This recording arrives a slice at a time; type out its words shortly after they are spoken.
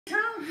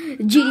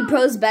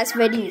gdpro's best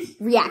video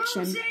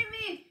reaction. Save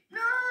me!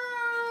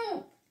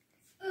 No!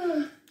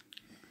 Ugh.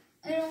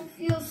 I don't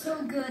feel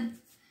so good.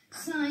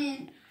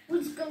 Cyan,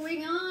 what's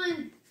going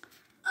on?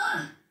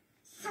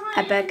 Cyan.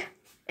 Epic.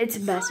 It's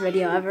the best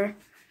video ever.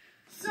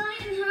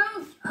 Cyan,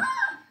 help!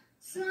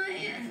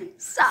 Cyan.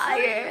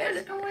 Cyan.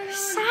 What's going on?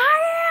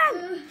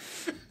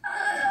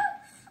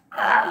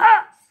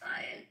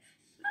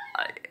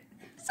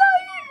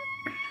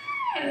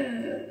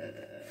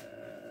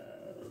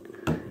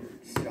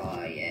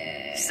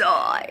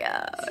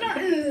 Cyan.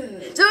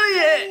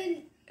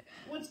 Cyan.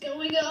 What's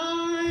going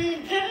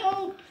on?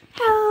 Help!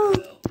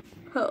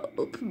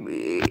 Help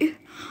me.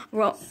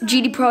 Well,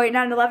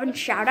 gdpro8911,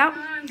 shout out.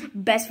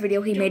 Best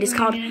video he made is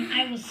called.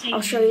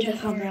 I'll show you the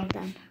thumbnail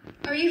then.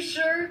 Are you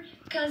sure?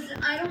 Because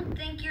I don't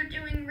think you're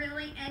doing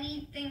really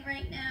anything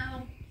right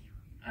now.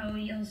 Oh,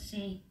 you'll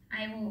see.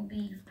 I will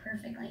be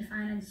perfectly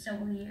fine, and so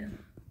will you.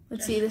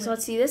 Let's see this.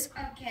 Let's see this.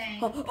 Okay.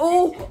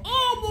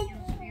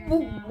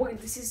 Wait,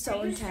 this is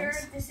so intense. Are you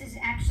sure this is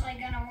actually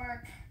gonna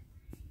work?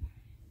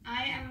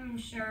 I am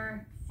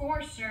sure,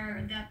 for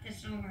sure, that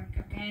this will work,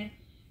 okay?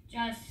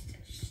 Just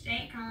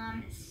stay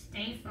calm,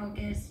 stay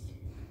focused.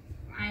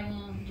 I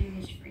will do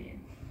this for you.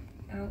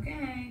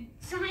 Okay.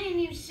 Cyan,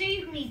 you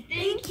saved me.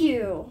 Thank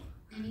you.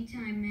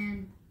 Anytime,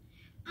 man.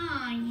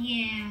 Oh,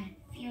 yeah.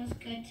 Feels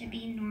good to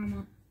be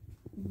normal.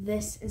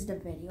 This is the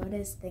video. It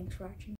is. Thanks for watching.